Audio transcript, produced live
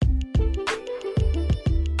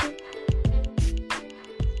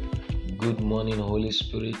Good morning, Holy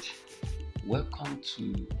Spirit. Welcome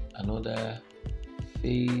to another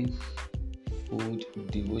Faith Food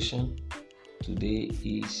Devotion. Today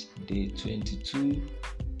is day 22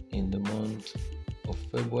 in the month of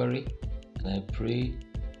February, and I pray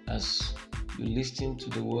as you listen to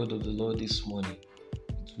the word of the Lord this morning,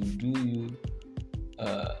 it will do you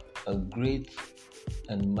a great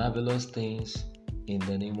and marvelous things in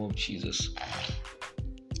the name of Jesus.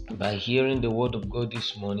 By hearing the word of God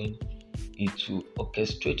this morning, it will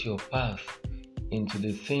orchestrate your path into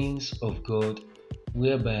the things of God,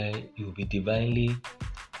 whereby you'll be divinely,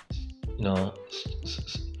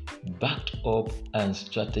 backed up and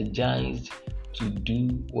strategized to do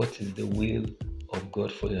what is the will of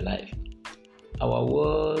God for your life. Our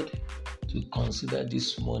word to consider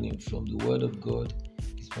this morning from the word of God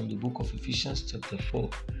is from the book of Ephesians chapter 4,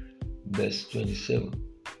 verse 27.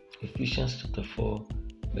 Ephesians chapter 4,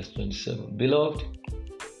 verse 27. Beloved,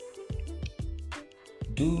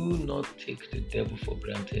 do not take the devil for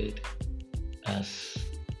granted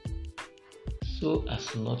so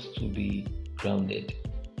as not to be grounded.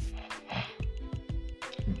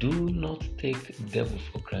 Do not take the devil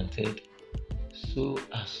for granted so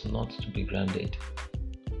as not to be grounded.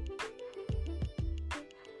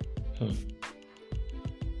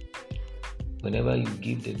 Whenever you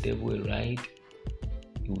give the devil a ride,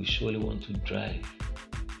 you will surely want to drive.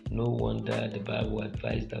 No wonder the Bible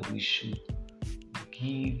advised that we should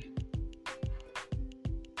give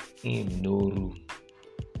him no room.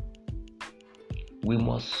 We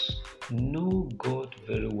must know God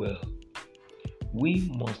very well.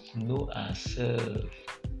 We must know ourselves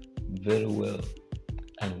very well,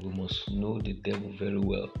 and we must know the devil very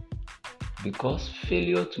well, because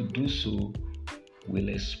failure to do so will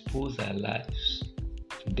expose our lives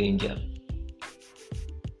to danger.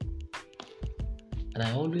 And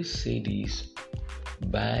I always say this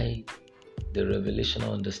by the revelation or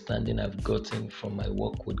understanding I've gotten from my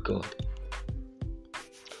walk with God.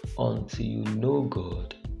 Until you know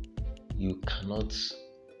God, you cannot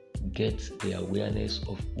get the awareness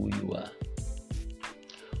of who you are.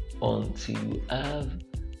 Until you have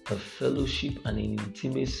a fellowship and an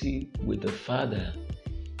intimacy with the Father,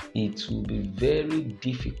 it will be very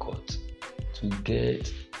difficult to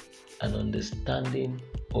get an understanding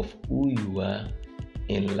of who you are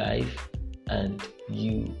in life, and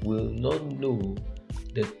you will not know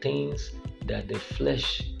the things that the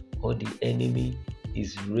flesh or the enemy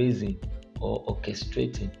is raising or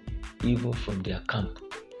orchestrating even from their camp.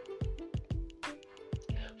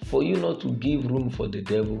 For you not to give room for the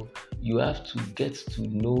devil, you have to get to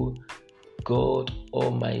know God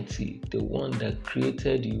Almighty, the one that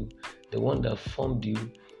created you, the one that formed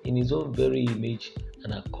you in his own very image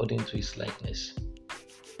and according to his likeness.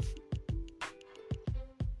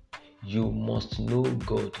 You must know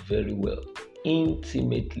God very well,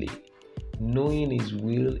 intimately, knowing his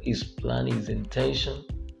will, his plan, his intention,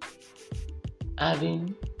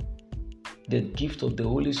 having the gift of the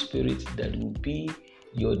Holy Spirit that will be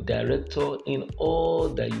your director in all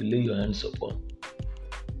that you lay your hands upon.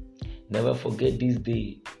 Never forget this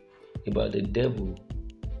day about the devil.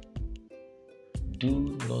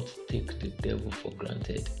 Do not take the devil for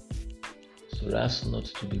granted, so as not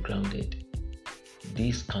to be grounded.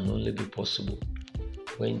 This can only be possible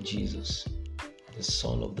when Jesus, the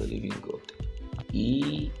Son of the living God,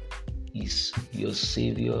 he is your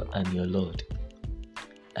Savior and your Lord.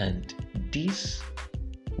 And this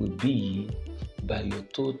will be by your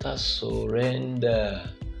total surrender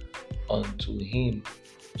unto him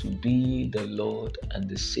to be the Lord and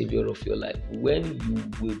the Savior of your life. When you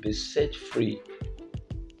will be set free,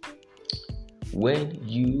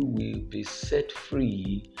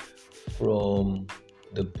 from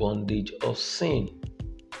the bondage of sin.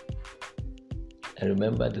 And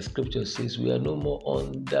remember, the scripture says we are no more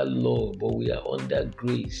under law, but we are under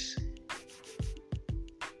grace.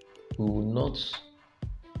 We will not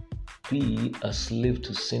be a slave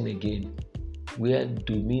to sin again, where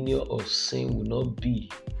dominion of sin will not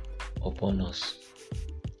be upon us.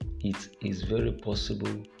 It is very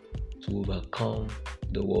possible to overcome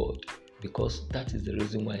the world, because that is the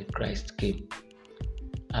reason why Christ came.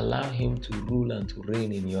 Allow him to rule and to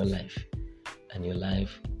reign in your life, and your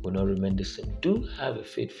life will not remain the same. Do have a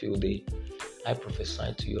faith-filled day. I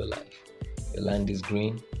prophesy to your life. Your land is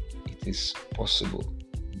green. It is possible.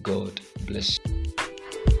 God bless you.